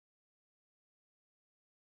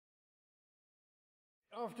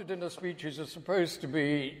After-dinner speeches are supposed to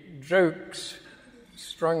be jokes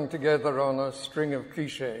strung together on a string of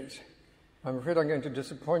cliches. I'm afraid I'm going to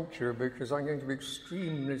disappoint you because I'm going to be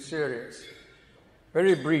extremely serious.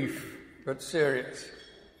 Very brief, but serious.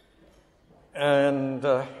 And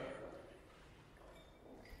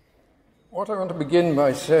what I want to begin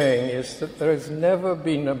by saying is that there has never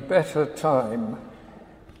been a better time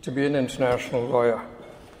to be an international lawyer.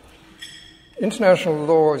 International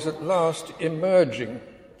law is at last emerging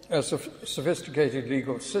as a sophisticated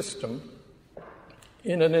legal system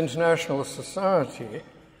in an international society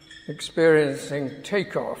experiencing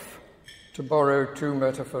takeoff, to borrow two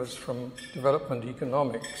metaphors from development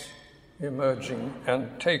economics, emerging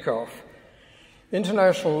and takeoff.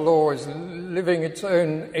 International law is living its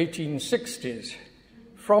own 1860s.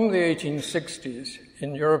 From the 1860s,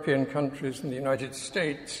 in European countries and the United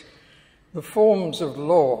States, the forms of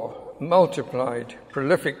law multiplied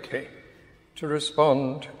prolifically to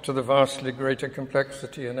respond to the vastly greater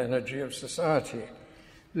complexity and energy of society.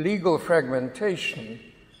 Legal fragmentation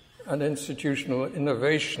and institutional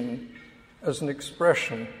innovation as an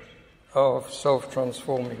expression of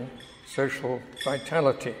self-transforming social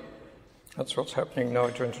vitality. That's what's happening now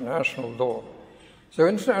to international law. So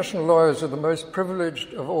international lawyers are the most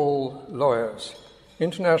privileged of all lawyers.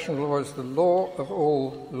 International law is the law of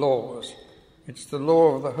all laws. It's the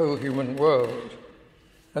law of the whole human world.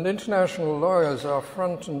 And international lawyers are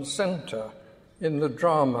front and center in the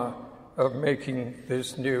drama of making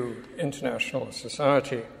this new international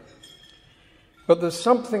society. But there's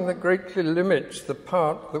something that greatly limits the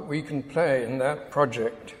part that we can play in that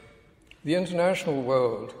project. The international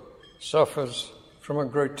world suffers from a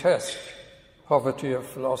grotesque poverty of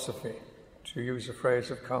philosophy, to use a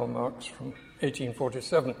phrase of Karl Marx from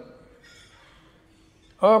 1847.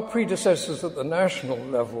 Our predecessors at the national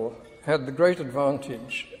level had the great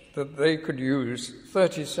advantage that they could use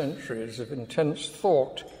 30 centuries of intense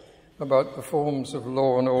thought about the forms of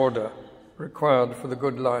law and order required for the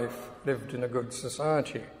good life lived in a good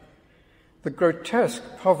society. The grotesque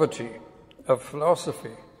poverty of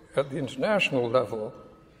philosophy at the international level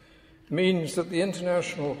means that the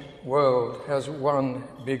international world has one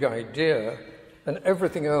big idea, and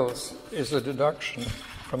everything else is a deduction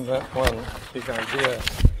from that one big idea.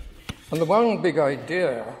 And the one big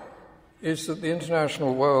idea is that the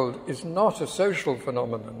international world is not a social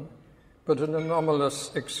phenomenon, but an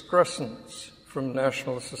anomalous excrescence from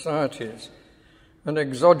national societies, an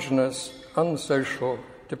exogenous, unsocial,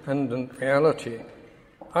 dependent reality,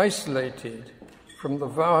 isolated from the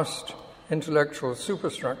vast intellectual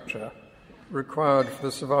superstructure required for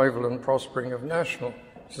the survival and prospering of national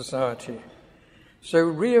society. So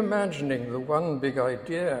reimagining the one big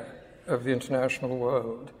idea of the international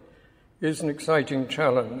world is an exciting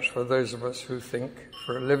challenge for those of us who think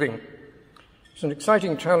for a living. It's an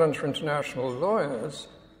exciting challenge for international lawyers,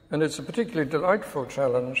 and it's a particularly delightful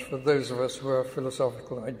challenge for those of us who are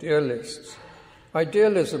philosophical idealists.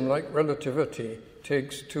 Idealism, like relativity,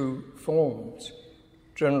 takes two forms: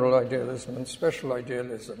 general idealism and special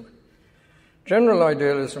idealism. General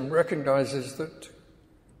idealism recognizes that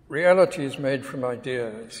reality is made from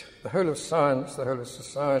ideas. The whole of science, the whole of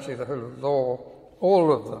society, the whole of law,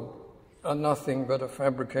 all of them are nothing but a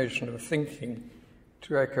fabrication of thinking,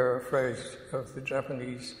 to echo a phrase of the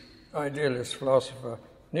Japanese idealist philosopher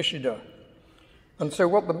Nishida. And so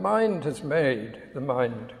what the mind has made, the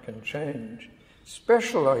mind can change.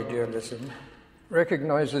 Special idealism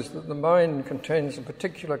recognizes that the mind contains a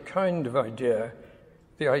particular kind of idea,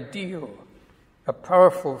 the ideal, a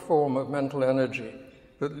powerful form of mental energy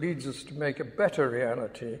that leads us to make a better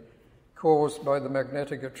reality caused by the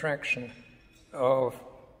magnetic attraction of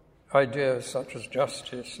ideas such as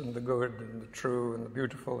justice and the good and the true and the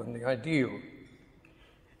beautiful and the ideal.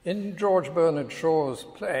 In George Bernard Shaw's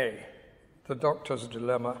play, The Doctor's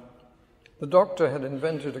Dilemma, the doctor had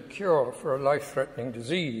invented a cure for a life-threatening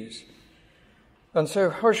disease. And so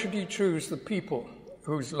how should he choose the people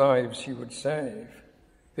whose lives he would save?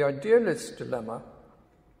 The idealist's dilemma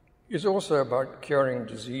is also about curing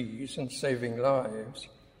disease and saving lives,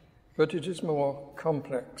 but it is more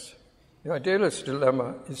complex. The idealist's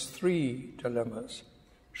dilemma is three dilemmas.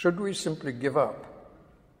 Should we simply give up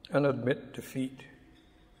and admit defeat?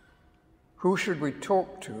 Who should we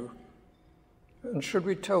talk to? And should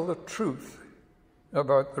we tell the truth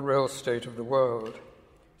about the real state of the world?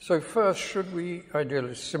 So first, should we,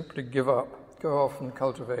 idealists, simply give up, go off and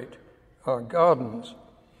cultivate our gardens?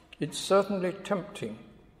 It's certainly tempting.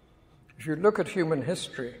 If you look at human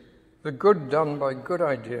history, the good done by good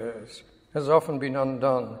ideas has often been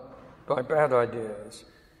undone by bad ideas.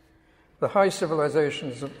 The high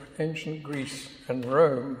civilizations of ancient Greece and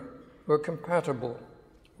Rome were compatible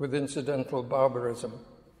with incidental barbarism.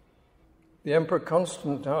 The Emperor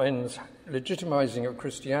Constantine's legitimizing of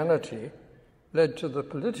Christianity led to the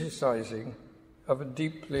politicizing of a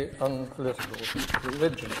deeply unpolitical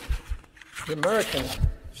religion. The American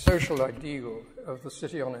social ideal of the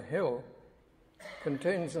city on a hill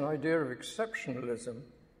contains an idea of exceptionalism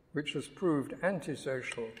which has proved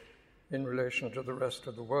antisocial in relation to the rest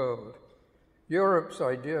of the world. Europe's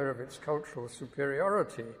idea of its cultural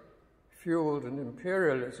superiority fueled an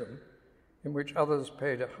imperialism in which others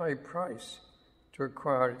paid a high price to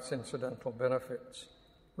acquire its incidental benefits.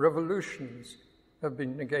 Revolutions have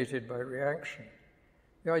been negated by reaction.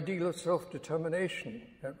 The ideal of self-determination,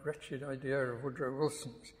 that wretched idea of Woodrow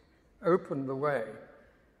Wilson's, opened the way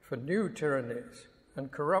for new tyrannies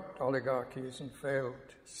and corrupt oligarchies and failed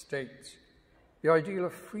states. The ideal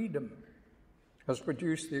of freedom has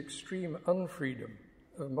produced the extreme unfreedom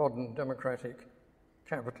of modern democratic,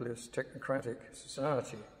 capitalist, technocratic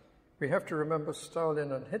society. We have to remember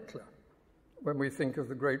Stalin and Hitler when we think of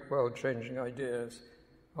the great world-changing ideas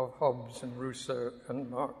of Hobbes and Rousseau and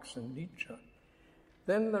Marx and Nietzsche.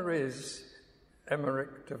 Then there is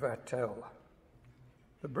Émeric de Vattel,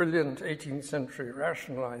 the brilliant 18th century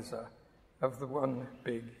rationalizer of the one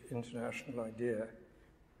big international idea,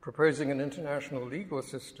 proposing an international legal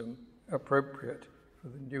system appropriate for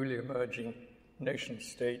the newly emerging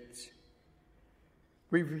nation-states.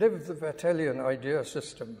 We've lived the Vattellian idea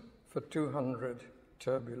system for 200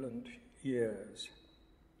 turbulent years,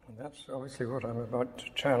 and that's obviously what I'm about to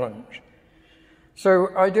challenge. So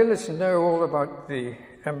idealists know all about the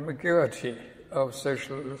ambiguity of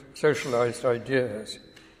socialized ideas,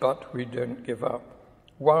 but we don't give up.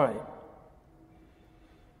 Why?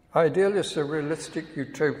 Idealists are realistic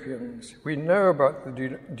utopians. We know about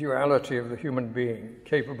the duality of the human being,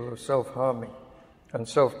 capable of self-harming and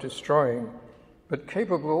self-destroying, but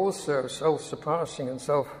capable also of self-surpassing and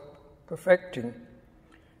self-perfecting.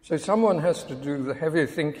 So someone has to do the heavy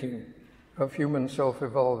thinking of human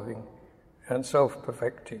self-evolving and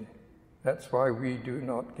self-perfecting. That's why we do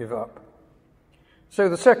not give up. So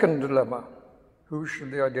the second dilemma, who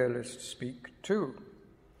should the idealist speak to?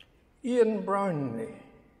 Ian Brownlee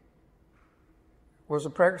was a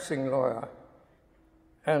practicing lawyer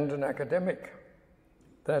and an academic.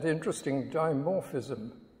 That interesting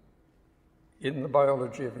dimorphism in the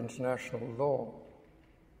biology of international law.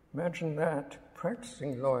 Imagine that,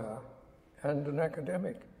 practicing lawyer and an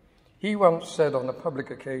academic. He once said on a public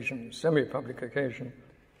occasion, semi-public occasion,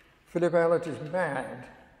 Philip Allott is mad,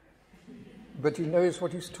 but he knows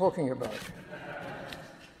what he's talking about.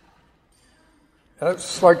 That's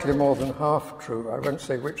slightly more than half true. I won't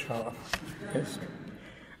say which half. Yes.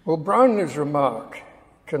 Well, Brownlee's remark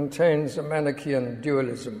contains a Manichaean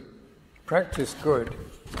dualism. Practice good,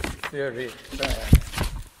 theory bad.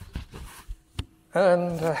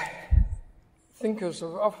 And thinkers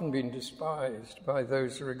have often been despised by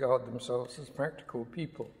those who regard themselves as practical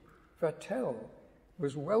people. Vattel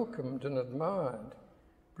was welcomed and admired,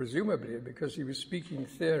 presumably because he was speaking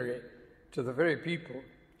theory to the very people,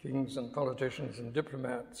 kings and politicians and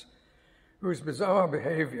diplomats, whose bizarre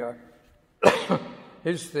behavior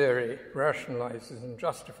his theory rationalizes and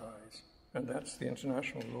justifies, and that's the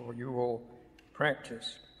international law you all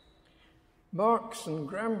practice. Marx and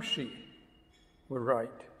Gramsci were right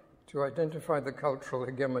to identify the cultural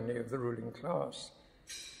hegemony of the ruling class.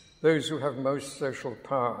 Those who have most social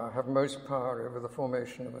power have most power over the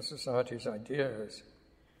formation of a society's ideas.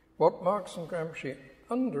 What Marx and Gramsci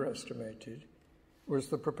underestimated was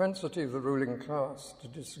the propensity of the ruling class to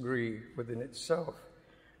disagree within itself.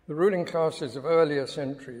 The ruling classes of earlier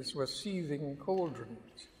centuries were seething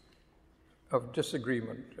cauldrons of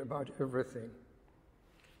disagreement about everything.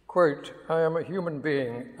 Quote, I am a human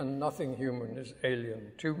being and nothing human is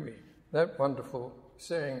alien to me. That wonderful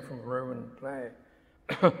saying from a Roman play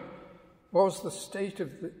was the state of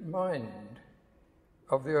the mind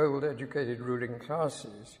of the old educated ruling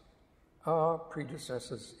classes, our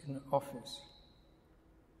predecessors in office.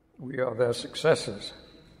 We are their successors.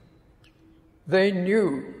 They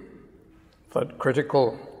knew that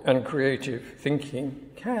critical and creative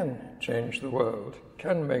thinking can change the world,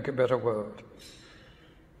 can make a better world.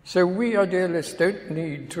 So we idealists don't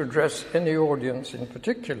need to address any audience in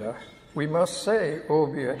particular. We must say,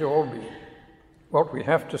 orbi et orbi, what we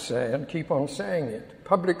have to say and keep on saying it.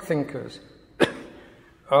 Public thinkers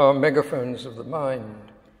are megaphones of the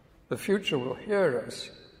mind. The future will hear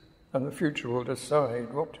us, and the future will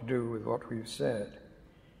decide what to do with what we've said.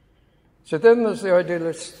 So then there's the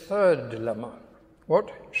idealist's third dilemma.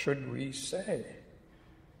 What should we say?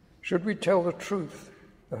 Should we tell the truth,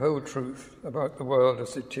 the whole truth about the world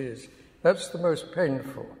as it is? That's the most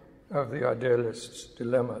painful of the idealist's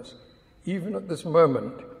dilemmas. Even at this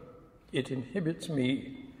moment, it inhibits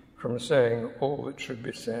me from saying all that should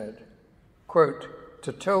be said. Quote,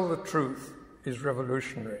 "To tell the truth is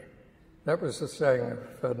revolutionary." That was the saying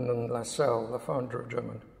of Ferdinand Lassalle, the founder of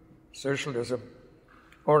German socialism.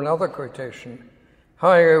 Or another quotation,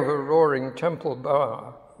 "High over roaring Temple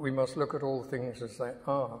Bar, we must look at all things as they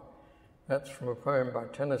are." That's from a poem by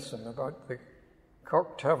Tennyson about the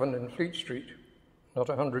Cock Tavern in Fleet Street, not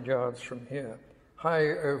 100 yards from here. High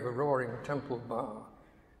over roaring Temple Bar,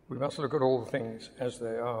 we must look at all things as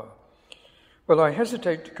they are. Well, I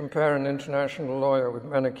hesitate to compare an international lawyer with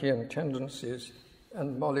Manichaean tendencies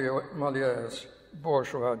and Moliere's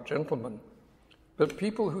bourgeois gentleman, but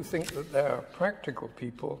people who think that they are practical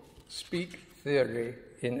people speak theory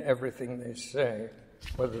in everything they say,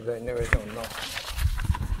 whether they know it or not.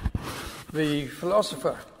 The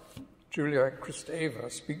philosopher Julia Kristeva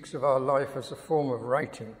speaks of our life as a form of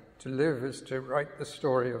writing. To live is to write the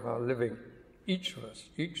story of our living. Each of us,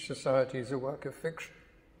 each society is a work of fiction,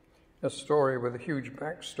 a story with a huge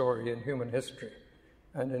backstory in human history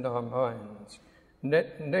and in our minds.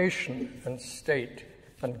 Nation and state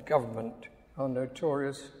and government are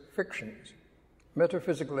notorious fictions,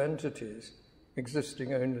 metaphysical entities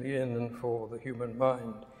existing only in and for the human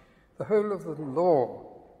mind. The whole of the law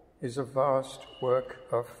is a vast work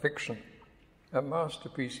of fiction, a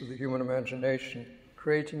masterpiece of the human imagination,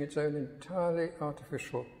 creating its own entirely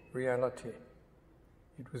artificial reality.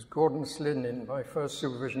 It was Gordon Slynn, in my first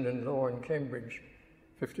supervision in law in Cambridge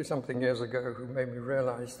 50-something years ago, who made me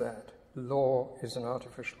realize that law is an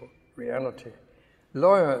artificial reality.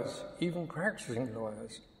 Lawyers, even practicing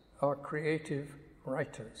lawyers, are creative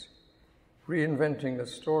writers, reinventing the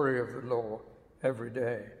story of the law every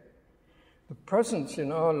day. The presence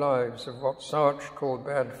in our lives of what Sartre called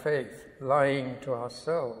bad faith, lying to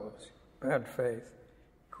ourselves, bad faith,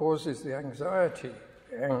 causes the anxiety,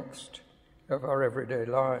 the angst of our everyday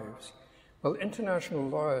lives. Well, international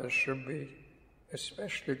lawyers should be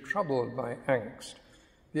especially troubled by angst.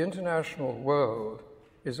 The international world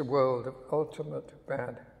is a world of ultimate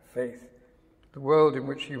bad faith, the world in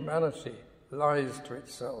which humanity lies to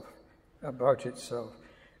itself about itself.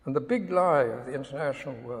 And the big lie of the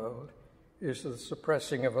international world is the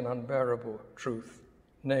suppressing of an unbearable truth,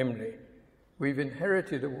 namely, we've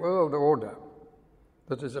inherited a world order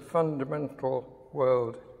that is a fundamental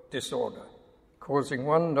world disorder, causing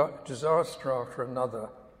one disaster after another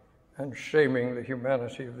and shaming the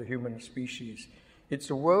humanity of the human species. It's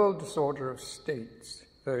a world disorder of states,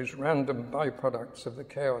 those random byproducts of the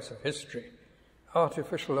chaos of history,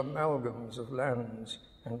 artificial amalgams of lands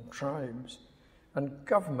and tribes, and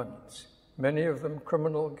governments, many of them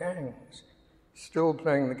criminal gangs, still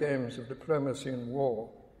playing the games of diplomacy and war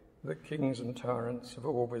that kings and tyrants have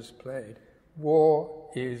always played. War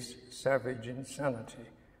is savage insanity,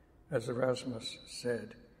 as Erasmus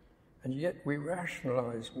said, and yet we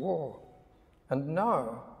rationalize war. And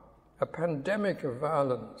now a pandemic of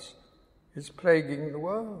violence is plaguing the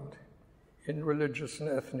world in religious and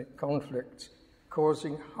ethnic conflicts,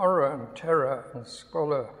 causing horror and terror and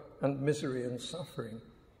squalor and misery and suffering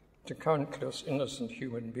to countless innocent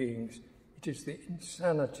human beings. It is the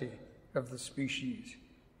insanity of the species.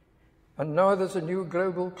 And now there's a new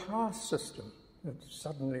global class system that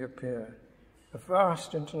suddenly appeared, a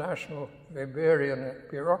vast international Weberian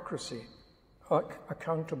bureaucracy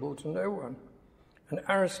accountable to no one, an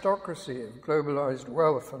aristocracy of globalized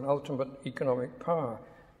wealth and ultimate economic power,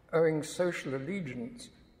 owing social allegiance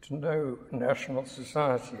to no national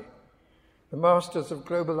society, the masters of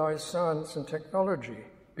globalized science and technology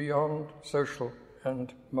beyond social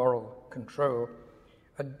and moral control,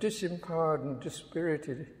 a disempowered and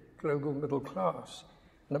dispirited global middle class,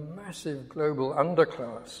 and a massive global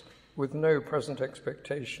underclass with no present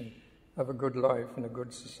expectation of a good life and a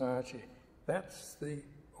good society. That's the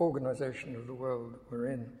organization of the world we're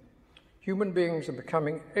in. Human beings are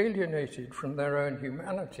becoming alienated from their own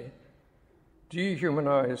humanity,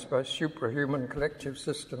 dehumanized by superhuman collective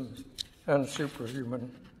systems and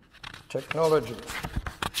superhuman technologies.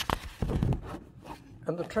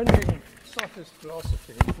 And the trending sophist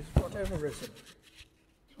philosophy is whateverism.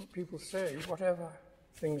 That's what people say, whatever,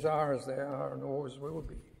 things are as they are and always will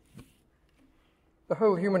be. The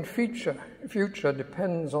whole human future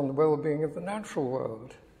depends on the well-being of the natural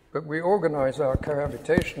world, but we organize our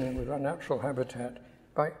cohabitation with our natural habitat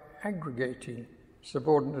by aggregating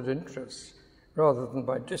subordinate interests rather than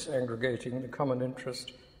by disaggregating the common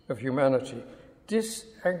interest of humanity.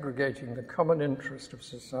 Disaggregating the common interest of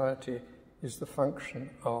society is the function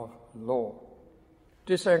of law.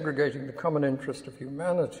 Disaggregating the common interest of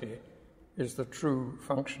humanity is the true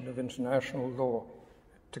function of international law.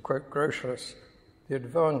 to quote Grotius, the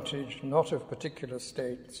advantage not of particular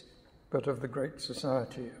states, but of the great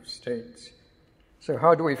society of states. So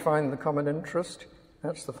how do we find the common interest?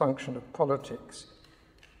 That's the function of politics.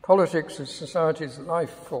 Politics is society's life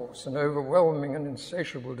force, an overwhelming and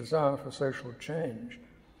insatiable desire for social change,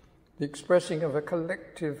 the expressing of a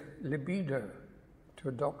collective libido, to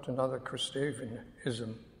adopt another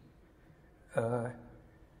Christavianism.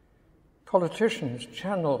 Politicians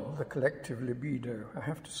channel the collective libido, I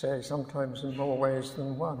have to say, sometimes in more ways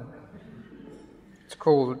than one. It's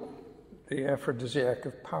called the aphrodisiac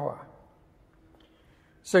of power.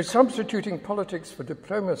 So substituting politics for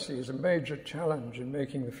diplomacy is a major challenge in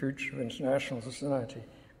making the future of international society.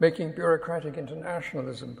 Making bureaucratic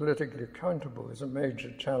internationalism politically accountable is a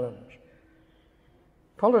major challenge.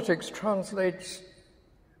 Politics translates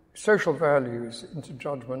social values into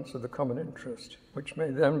judgments of the common interest, which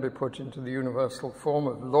may then be put into the universal form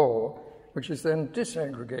of law, which is then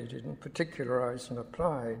disaggregated and particularized and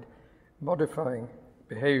applied, modifying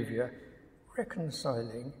behavior,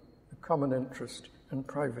 reconciling the common interest and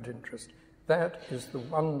private interest. That is the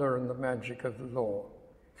wonder and the magic of the law.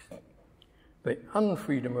 The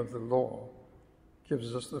unfreedom of the law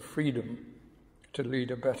gives us the freedom to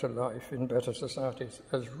lead a better life in better societies,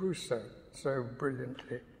 as Rousseau so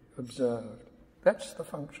brilliantly observed. That's the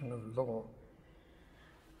function of law.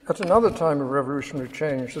 At another time of revolutionary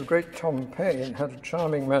change, the great Tom Paine had a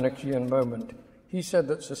charming Manichaean moment. He said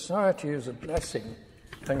that society is a blessing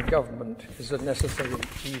and government is a necessary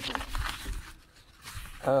evil.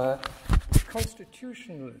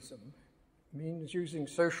 Constitutionalism means using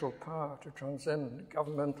social power to transcend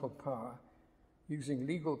governmental power, using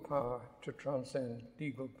legal power to transcend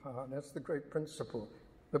legal power. And that's the great principle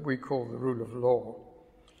that we call the rule of law.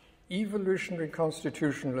 Evolutionary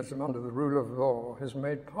constitutionalism under the rule of law has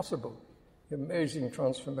made possible the amazing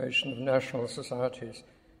transformation of national societies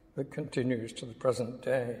that continues to the present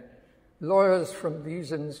day. Lawyers from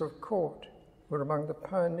these Inns of Court were among the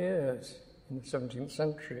pioneers in the 17th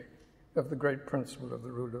century of the great principle of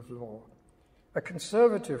the rule of law. A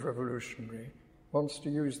conservative revolutionary wants to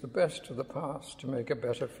use the best of the past to make a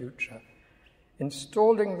better future.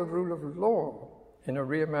 Installing the rule of law in a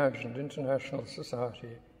reimagined international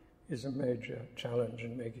society is a major challenge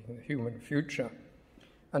in making the human future.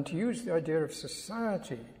 And to use the idea of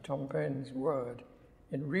society, Tom Paine's word,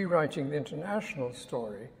 in rewriting the international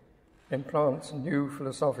story, implants new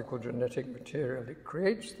philosophical genetic material. It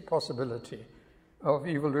creates the possibility of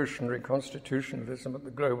evolutionary constitutionalism at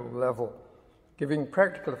the global level, giving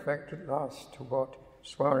practical effect at last to what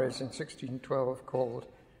Suarez in 1612 called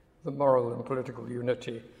the moral and political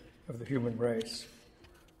unity of the human race.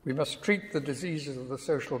 We must treat the diseases of the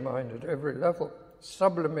social mind at every level,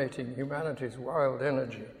 sublimating humanity's wild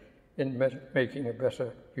energy in making a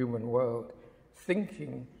better human world.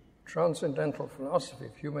 Thinking transcendental philosophy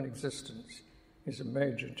of human existence is a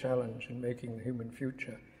major challenge in making the human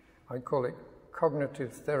future. I call it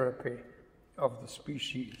cognitive therapy of the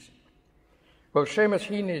species. Well, Seamus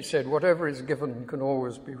Heaney said, whatever is given can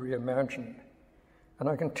always be reimagined. And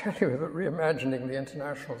I can tell you that reimagining the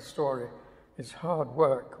international story is hard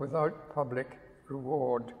work without public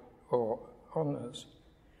reward or honours.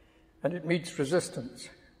 And it meets resistance.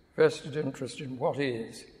 Vested interest in what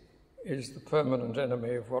is the permanent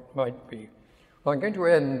enemy of what might be. Well, I'm going to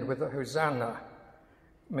end with a hosanna,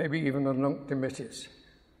 maybe even a nunc dimittis.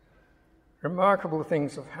 Remarkable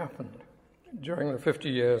things have happened during the 50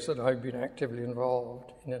 years that I've been actively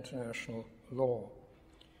involved in international law.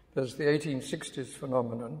 There's the 1860s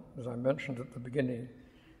phenomenon, as I mentioned at the beginning.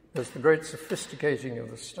 There's the great sophisticating of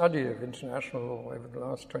the study of international law over the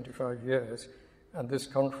last 25 years, and this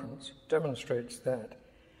conference demonstrates that.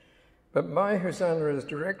 But my hosanna is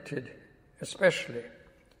directed especially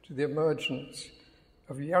to the emergence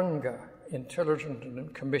of younger, intelligent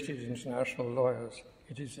and committed international lawyers.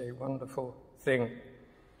 It is a wonderful thing.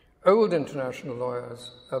 Old international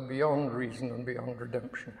lawyers are beyond reason and beyond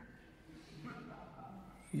redemption.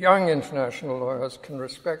 Young international lawyers can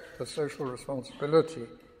respect the social responsibility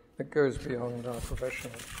that goes beyond our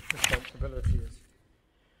professional responsibilities.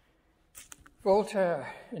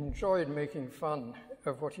 Voltaire enjoyed making fun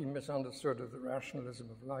of what he misunderstood of the rationalism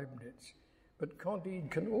of Leibniz, but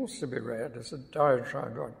Candide can also be read as a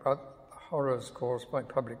diatribe about the horrors caused by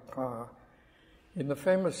public power. In the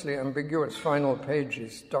famously ambiguous final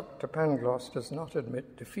pages, Dr. Pangloss does not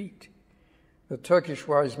admit defeat. The Turkish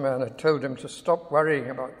wise man had told him to stop worrying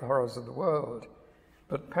about the horrors of the world,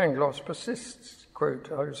 but Pangloss persists,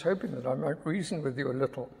 quote, I was hoping that I might reason with you a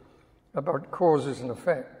little about causes and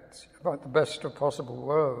effects, about the best of possible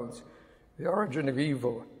worlds, the origin of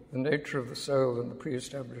evil, the nature of the soul, and the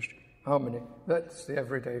pre-established harmony. That's the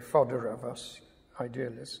everyday fodder of us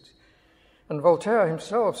idealists. And Voltaire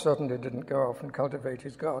himself certainly didn't go off and cultivate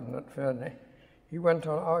his garden at Ferney. He went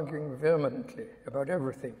on arguing vehemently about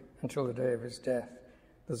everything until the day of his death.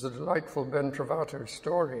 There's a delightful Ben Trovato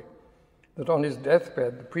story that on his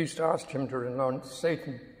deathbed the priest asked him to renounce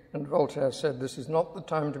Satan, and Voltaire said, "This is not the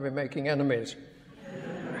time to be making enemies."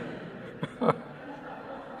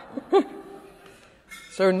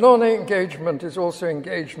 So non-engagement is also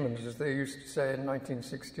engagement, as they used to say in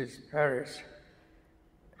 1960s Paris.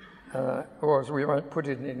 Or as we might put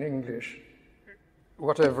it in English,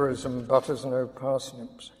 whateverism butters no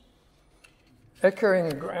parsnips.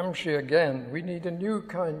 Echoing Gramsci again, we need a new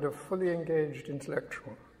kind of fully engaged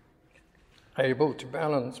intellectual, able to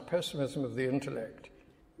balance pessimism of the intellect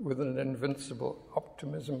with an invincible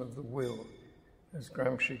optimism of the will, as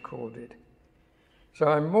Gramsci called it. So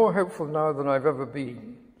I'm more hopeful now than I've ever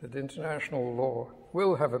been that international law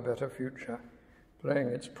will have a better future, playing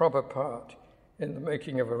its proper part in the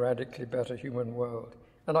making of a radically better human world.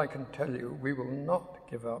 And I can tell you, we will not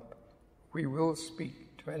give up. We will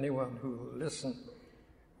speak to anyone who will listen.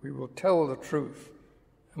 We will tell the truth,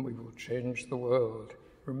 and we will change the world.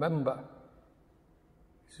 Remember,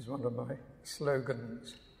 this is one of my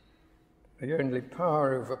slogans, the only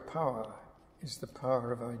power over power is the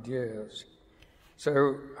power of ideas.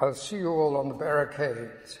 So I'll see you all on the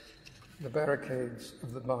barricades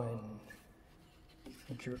of the mind.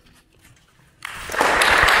 Thank you.